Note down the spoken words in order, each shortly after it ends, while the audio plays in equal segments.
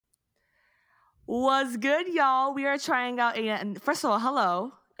Was good, y'all? We are trying out first of all,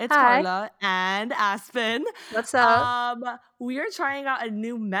 hello. It's Hi. Carla and Aspen. What's up? We are trying out a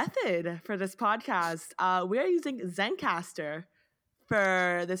new method for this podcast. We are using Zencaster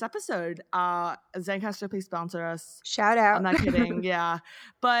for this episode. Zencaster, please sponsor us. Shout out. I'm not kidding, yeah.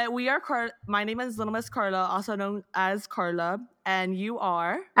 But we are my name is Little Miss Carla, also known as Carla, and you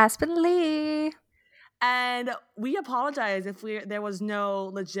are Aspen Lee. And we apologize if there was no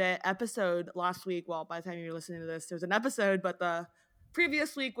legit episode last week. Well, by the time you're listening to this, there's an episode, but the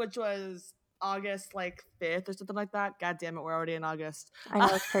previous week, which was August 5th or something like that. God damn it, we're already in August. I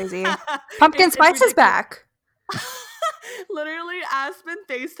know, it's crazy. Pumpkin Spice is back. Literally, Aspen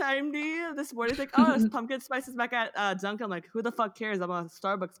FaceTimed me this morning. He's like, oh, it's Pumpkin Spice is back at Dunkin'. I'm like, who the fuck cares? I'm a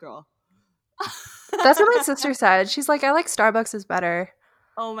Starbucks girl. That's what my sister said. She's like, I like Starbucks is better.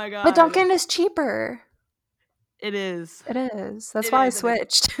 Oh my god. But Dunkin' is cheaper. It is. It is. That's why I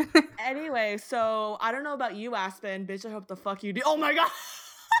switched. Anyway, so I don't know about you, Aspen. Bitch, I hope the fuck you do. Oh my god.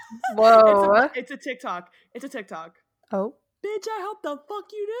 Whoa. It's a TikTok. It's a TikTok. Oh. Bitch, I hope the fuck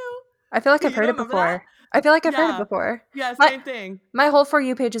you do. I feel like I've heard it before. I feel like I've heard it before. Yeah, same thing. My whole For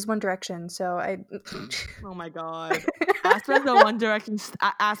You page is One Direction, so I... Oh my god. Aspen is a One Direction...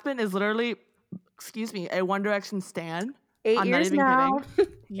 Aspen is literally, a One Direction stan. 8 years now.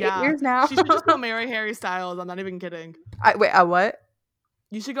 Kidding. Yeah. 8 years now. She should just go marry Harry Styles. I'm not even kidding. Wait, what?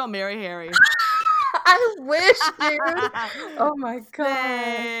 You should go marry Harry. I wish, dude. Oh my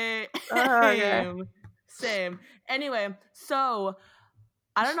god. Same. Anyway, so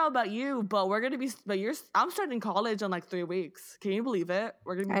I don't know about you, but I'm starting college in 3 weeks. Can you believe it?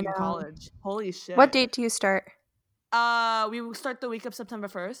 We're gonna be in college. Holy shit. What date do you start? We will start the week of September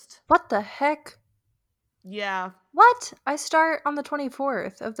 1st. What the heck? Yeah. What? I start on the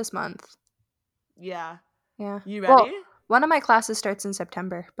 24th of this month. Yeah. Yeah. You ready? Well, one of my classes starts in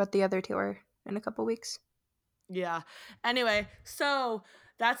September, but the other two are in a couple weeks. Yeah. Anyway, so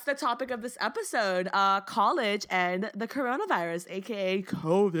that's the topic of this episode. College and the coronavirus, aka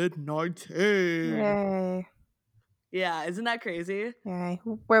COVID-19. Yay. Yeah, isn't that crazy? Yay.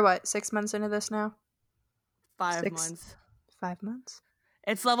 We're 6 months into this now? 5 months. 5 months?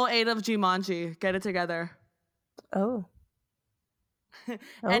 It's level 8 of Jumanji. Get it together. Oh.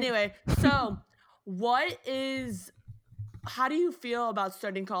 Anyway, so how do you feel about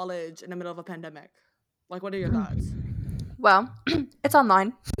starting college in the middle of a pandemic? What are your thoughts? Well, it's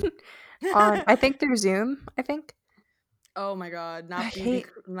online. I think through Zoom, Oh my god, not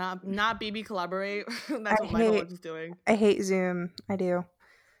BB Collaborate. That's what Michael was doing. I hate Zoom. I do.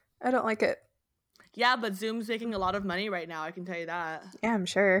 I don't like it. Yeah, but Zoom's making a lot of money right now, I can tell you that. Yeah, I'm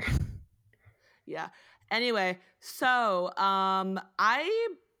sure. Yeah. Anyway, so I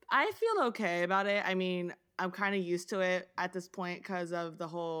feel okay about it. I mean, I'm kind of used to it at this point because of the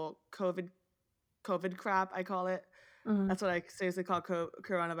whole COVID crap, I call it. Mm-hmm. That's what I seriously call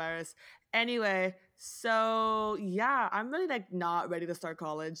coronavirus. Anyway, so yeah, I'm really not ready to start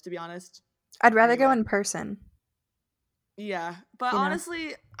college, to be honest. I'd rather go in person. Yeah, but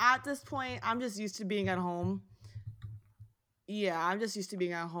honestly, at this point, I'm just used to being at home. Yeah, I'm just used to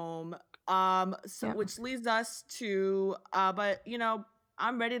being at home. Which leads us to, but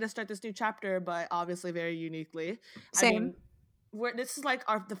I'm ready to start this new chapter, but obviously very uniquely. Same. I mean, this is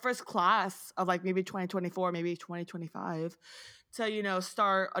the first class of maybe 2024, maybe 2025, to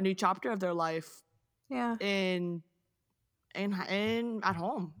start a new chapter of their life. Yeah. In at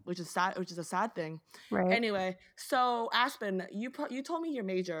home, which is a sad thing. Right. Anyway, so Aspen, you told me your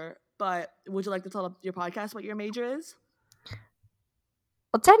major, but would you like to tell your podcast what your major is?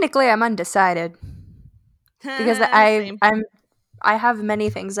 Well, technically, I'm undecided because I have many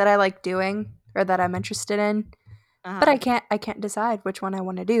things that I like doing or that I'm interested in, but I can't decide which one I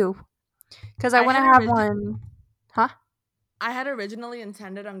want to do because I want to have one. Huh? I had originally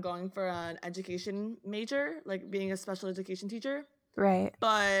intended on going for an education major, being a special education teacher. Right.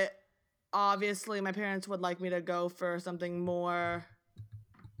 But obviously my parents would like me to go for something more,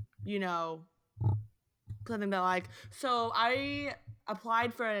 something that so I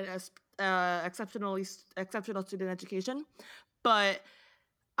applied for an exceptional student education, but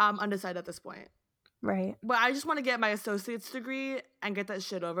I'm undecided at this point. Right. But I just want to get my associate's degree and get that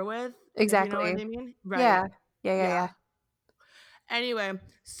shit over with. Exactly. You know what I mean? Right. Yeah. Anyway,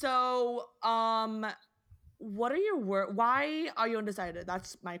 so what are your why are you undecided?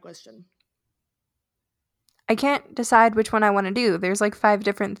 That's my question. I can't decide which one I want to do. There's 5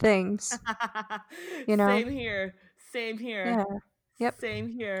 different things. Same here. Yeah. Yep. Same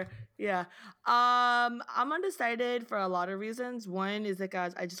here. Yeah. I'm undecided for a lot of reasons. One is I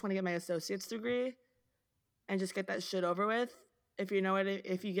just want to get my associate's degree and just get that shit over with. if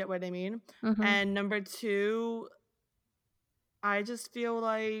you get what I mean. Mm-hmm. And number 2, I just feel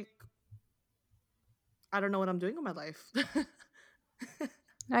like I don't know what I'm doing with my life.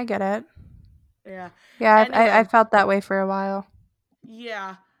 I get it. Yeah. Yeah, I Anyway, felt that way for a while.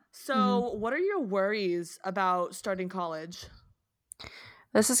 yeah. Mm-hmm. So, what are your worries about starting college?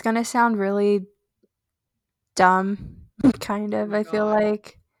 This is gonna sound really dumb, kind Oh of. my I feel god.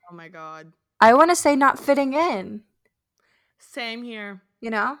 like Oh my god. I want to say not fitting in. Same here. You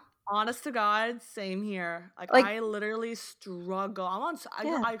know, Honest to God, same here. Like like I literally struggle.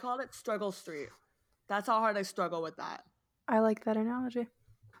 yeah, I call it struggle street. That's how hard I struggle with that. I like that analogy.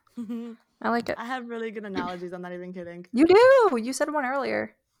 I like it. I have really good analogies. I'm not even kidding. You do. You said one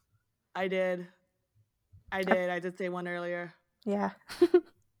earlier. I did. I Uh, did. I did say one earlier. Yeah.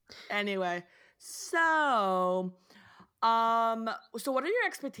 Anyway, so so what are your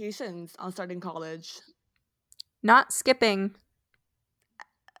expectations on starting college? Not skipping.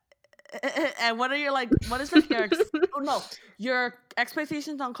 And what are what is oh no, your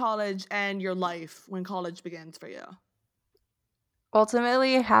expectations on college and your life when college begins for you?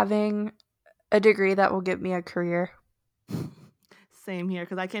 Ultimately, having a degree that will give me a career. Same here,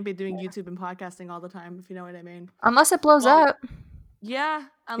 because I can't be doing YouTube and podcasting all the time, if you know what I mean. Unless it blows Well, up, yeah, you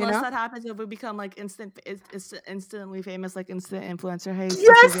unless know? that happens, if we become like instantly famous, like instant influencer. Hey, Squid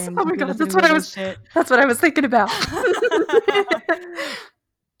Yes! Games, Oh if my you're god, listening to this shit. that's what I was thinking about.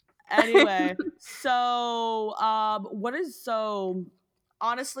 Anyway, so what is so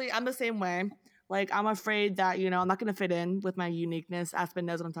honestly, I'm the same way. Like I'm afraid that, I'm not gonna fit in with my uniqueness. Aspen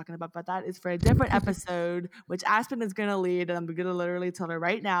knows what I'm talking about, but that is for a different episode, which Aspen is gonna lead, and I'm gonna literally tell her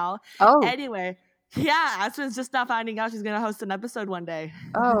right now. Oh. Anyway, yeah, Aspen's just not finding out she's gonna host an episode one day.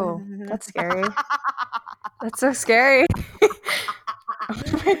 Oh, that's scary. That's so scary. Oh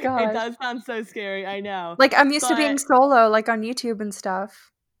my It gosh. does sound so scary, I know. Like, I'm used to But being solo, like, on YouTube and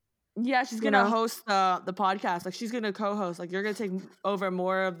stuff, yeah, she's you gonna know? host the podcast. Like she's gonna co-host. Like you're gonna take over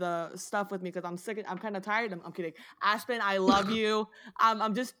more of the stuff with me because I'm sick. I'm kind of tired. I'm kidding. Aspen, I love you.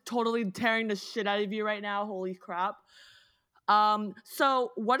 I'm just totally tearing the shit out of you right now. Holy crap.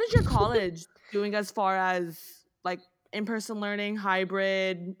 So what is your college doing as far as like in-person learning,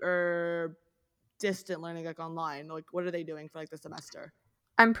 hybrid, or distant learning, like online? Like what are they doing for like the semester?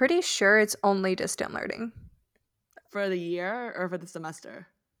 I'm pretty sure it's only distant learning. For the year or for the semester?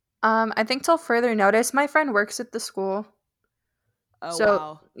 I think till further notice, my friend works at the school. Oh So,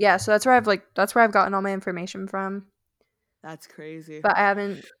 wow. yeah, so that's where I've gotten all my information from. That's crazy. But I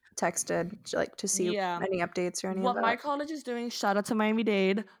haven't texted, like, to see Yeah. any updates or any of What my that. college is doing, shout out to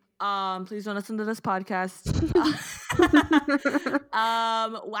Miami-Dade. Please don't listen to this podcast.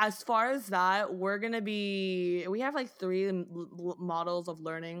 As far as that, we have like 3 models of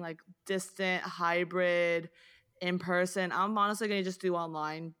learning, like distant, hybrid, in person. I'm honestly gonna just do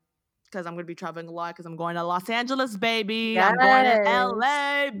online because I'm gonna be traveling a lot because I'm going to Los Angeles, baby. I'm going to Yes.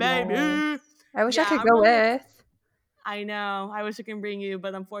 LA, Yes. baby. I wish I Yeah, could I'm go really with. I know. I wish I can bring you,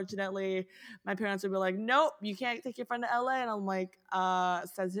 but unfortunately, my parents would be like, "Nope, you can't take your friend to LA." And I'm like,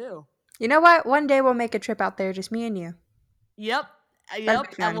 says who? You know what? One day we'll make a trip out there, just me and you. Yep, That'd be yep.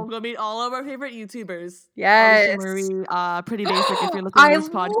 And we'll fun. go meet all of our favorite YouTubers. Alicia Yes. Marie, Pretty Basic. If you're listening I to this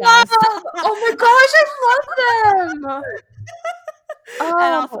podcast, love. Oh my gosh, I love them.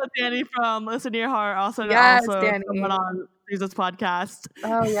 and also Oh, Danny from Listen to Your Heart, yes, also someone Danny. on this podcast.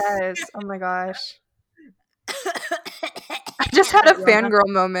 Oh yes. Oh my gosh. I just had a But yeah, fangirl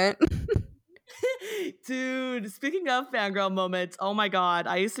moment. dude. Speaking of fangirl moments, oh my god,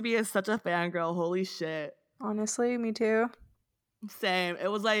 I used to be such a fangirl. Holy shit. Honestly, me too. Same.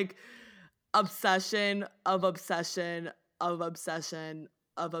 It was like obsession of obsession of obsession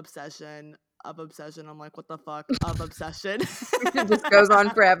of obsession of obsession. I'm like, what the fuck? Of obsession. It just goes on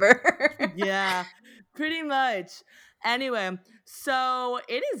forever. Yeah, pretty much. Anyway, so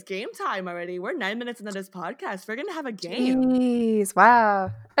it is game time already. We're 9 minutes into this podcast. We're gonna have a game. Jeez.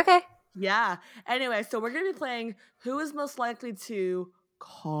 Wow. Okay. Yeah. Anyway, so we're gonna be playing Who is Most Likely to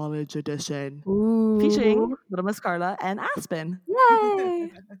College Edition, featuring Ooh. Little Miss Carla and Aspen.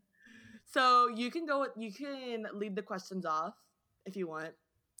 Yay. So you can lead the questions off if you want.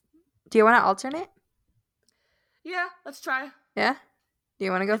 Do you want to alternate? Yeah, let's try. Yeah. Do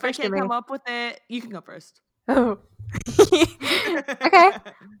you want to go If I first or can't me? come up with it, you can go first. Oh. Okay.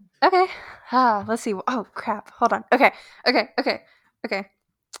 Okay. Let's see. Oh crap. Hold on. Okay. Okay. Okay. Okay.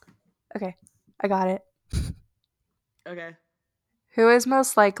 Okay. I got it. Okay. Who is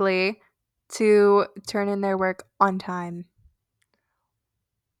most likely to turn in their work on time?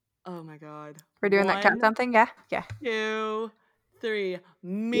 Oh my god. We're doing that 1, countdown thing? Yeah. Yeah. 2, 3.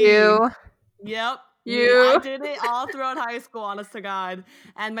 Me. You. Yep. Me, I You. did it all throughout high school, honest to God.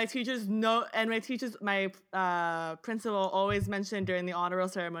 And my principal always mentioned during the honor roll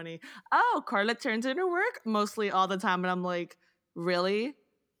ceremony, oh, Carla turns in her work mostly all the time. And I'm like, really?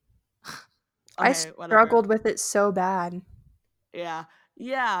 I Okay, whatever. struggled with it so bad. Yeah.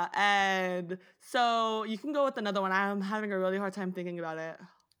 Yeah. And so you can go with another one. I'm having a really hard time thinking about it.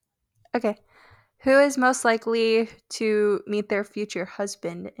 Okay. Who is most likely to meet their future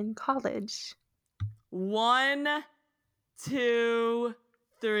husband in college? 1, 2,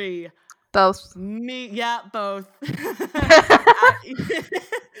 3. Both. Me, yeah, both.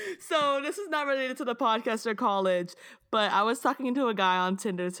 So this is not related to the podcast or college, but I was talking to a guy on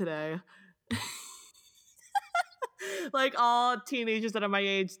Tinder today. Like all teenagers that are my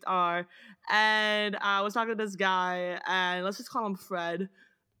age are. And I was talking to this guy, and let's just call him Fred.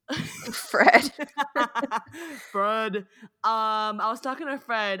 Fred. Fred. I was talking to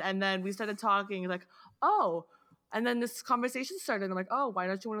Fred, and then we started talking. Like, oh, and then this conversation started. I'm like, oh, why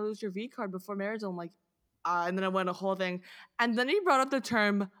don't you want to lose your V card before marriage? I'm like, and then I went a whole thing, and then he brought up the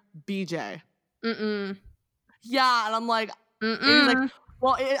term BJ. Yeah, and I'm like, and he's like,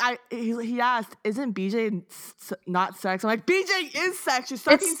 well, he asked, isn't BJ not sex? I'm like, BJ is sex. You're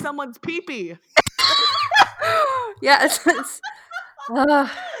sucking someone's pee-pee. Yeah,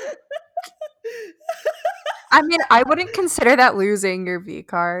 I mean, I wouldn't consider that losing your V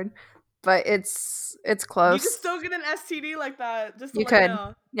card, but it's close. You can still get an STD like that. Just to you let you could.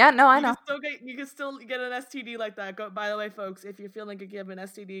 know. Yeah, no, I know. You can still get an STD like that. Go. By the way, folks, if you're feeling like you have an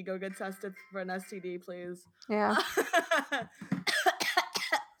STD, go get tested for an STD, please. Yeah.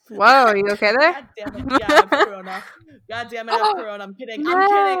 Whoa, are you okay there? God damn it! Yeah, I have corona. God damn it, I have corona. I'm kidding. No. I'm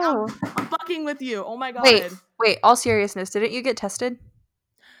kidding. I'm fucking with you. Oh my god. Wait. All seriousness, didn't you get tested?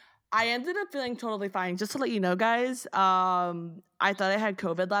 I ended up feeling totally fine. Just to let you know, guys, I thought I had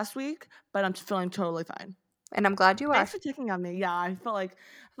COVID last week, but I'm feeling totally fine. And I'm glad you are. Thanks for checking on me. Yeah, I felt like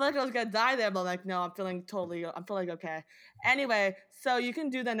I was gonna die there, but like, no, I'm feeling okay. Anyway, so you can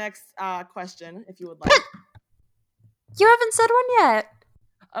do the next question if you would like. You haven't said one yet.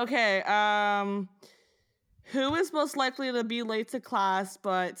 Okay. Who is most likely to be late to class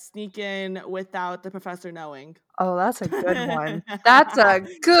but sneak in without the professor knowing? Oh, that's a good one. That's a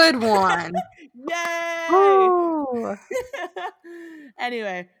good one. Yay! Oh.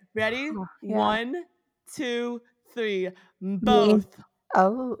 Anyway, ready? Oh, yeah. 1, 2, 3. Both. Me.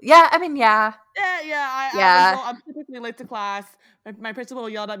 Oh, yeah. I mean, yeah. Yeah. I'm typically late to class. My principal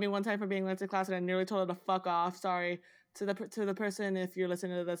yelled at me one time for being late to class, and I nearly told her to fuck off. Sorry to the person if you're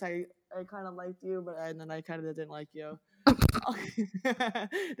listening to this. I kind of liked you, and then I kind of didn't like you.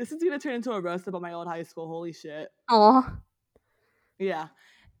 This is gonna turn into a roast about my old high school. Holy shit. Oh. Yeah.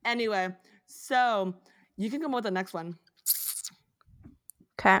 Anyway, so you can come up with the next one.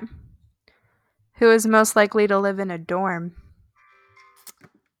 Okay. Who is most likely to live in a dorm?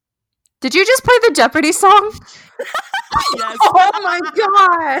 Did you just play the Jeopardy song? Yes. Oh my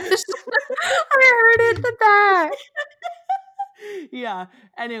gosh. I heard it in the back. Yeah.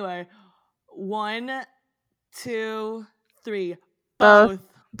 Anyway, 1, 2, 3. Both.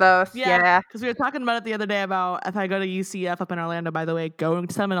 Yeah. Because we were talking about it the other day about if I go to UCF up in Orlando, by the way, go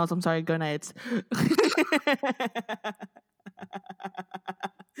Seminoles. I'm sorry, go Knights.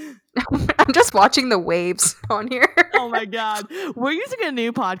 I'm just watching the waves on here. Oh my god, we're using a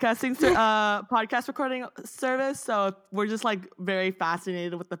new podcast recording service, so we're just like very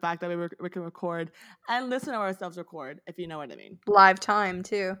fascinated with the fact that we can record and listen to ourselves record, if you know what I mean. Live time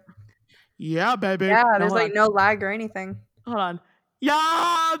too. Yeah, baby. Yeah, there's like no lag or anything. Hold on.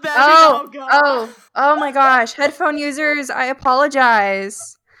 Yeah, baby. Oh my gosh, headphone users, I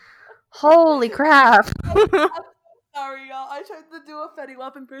apologize. Holy crap. Sorry, y'all. I tried to do a Fetty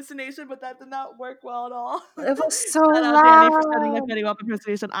Wap impersonation, but that did not work well at all. It was so loud. Danny for setting a Fetty Wap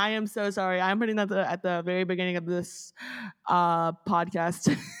impersonation. I am so sorry. I'm putting that at the very beginning of this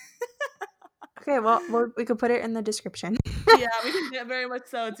podcast. Okay, well, we could put it in the description. Yeah, we can very much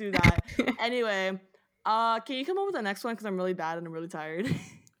so do that. Anyway, can you come up with the next one? Because I'm really bad and I'm really tired.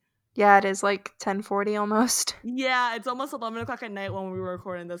 Yeah, it is like 10:40 almost. Yeah, it's almost 11 o'clock at night when we were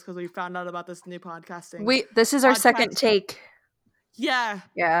recording this because we found out about this new podcasting. This is our second take. Yeah,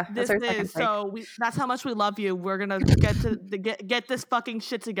 that's our second take. So that's how much we love you. We're gonna get this fucking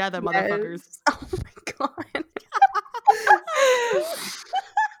shit together, motherfuckers. Oh my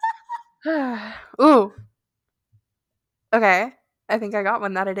god. Ooh. Okay, I think I got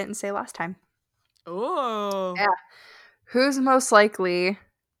one that I didn't say last time. Ooh. Yeah. Who's most likely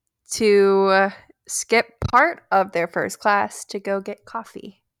to skip part of their first class to go get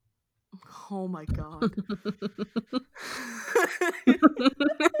coffee? Oh my god.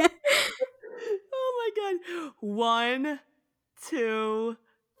 Oh my god. 1, 2,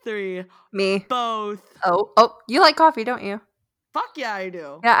 3. Me. Both. Oh, you like coffee, don't you? Fuck yeah, I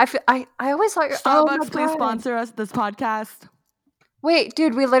do. Yeah, I always thought Starbucks, please sponsor us this podcast. Wait,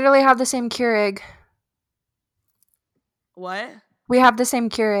 dude, we literally have the same Keurig. What? We have the same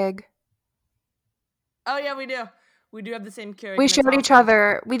Keurig. Oh yeah, we do. We do have the same Keurig. We showed each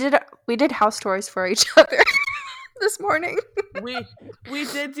other. We did house tours for each other this morning. we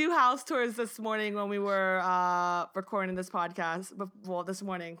did do house tours this morning when we were recording this podcast. Well, this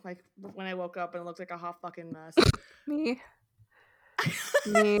morning, like when I woke up and it looked like a hot fucking mess. Me.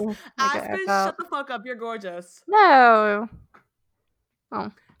 Aspen, shut the fuck up. You're gorgeous. No.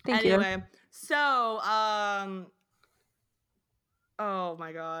 Oh, thank you. Anyway, so oh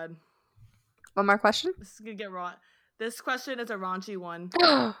my god. One more question? This is gonna get raw. This question is a raunchy one.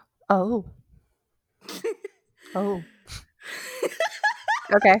 Oh. Oh.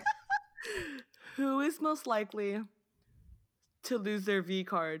 Okay. Who is most likely to lose their V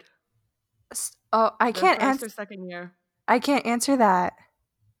card? Oh, I can't answer. First or second year? I can't answer that.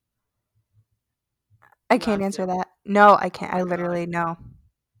 I can't answer that. No, I can't. I literally know.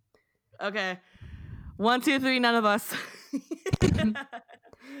 Okay. 1, 2, 3. None of us.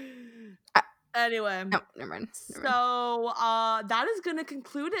 Anyway, no, never mind. So that is going to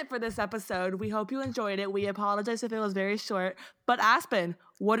conclude it for this episode. We hope you enjoyed it. We apologize if it was very short. But Aspen,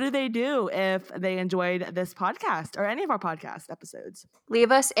 what do they do if they enjoyed this podcast or any of our podcast episodes?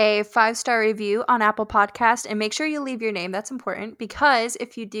 Leave us a 5-star review on Apple Podcast and make sure you leave your name. That's important because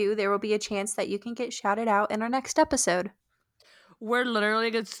if you do, there will be a chance that you can get shouted out in our next episode. We're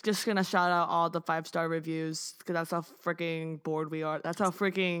literally just going to shout out all the 5-star reviews because that's how freaking bored we are. That's how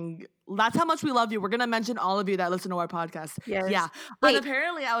much we love you. We're going to mention all of you that listen to our podcast. Yes. Yeah. Wait. And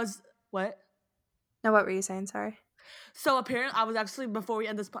apparently what? No, what were you saying? Sorry. So apparently I was actually, before we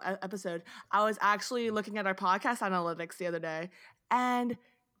end this episode, I was actually looking at our podcast analytics the other day and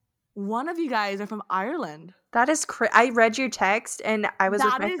one of you guys are from Ireland. That is I read your text and I was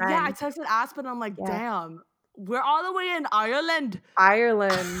with my friend. Yeah, I texted Aspen and I'm like, damn. We're all the way in Ireland.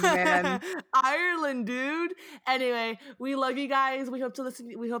 Ireland, man. Ireland, dude. Anyway, we love you guys. We hope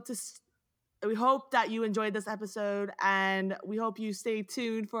that you enjoyed this episode, and we hope you stay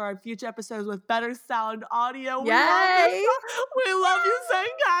tuned for our future episodes with better sound audio. Yay! We love you,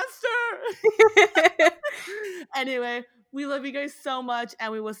 Zencaster. Anyway, we love you guys so much,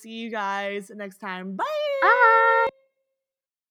 and we will see you guys next time. Bye. Bye.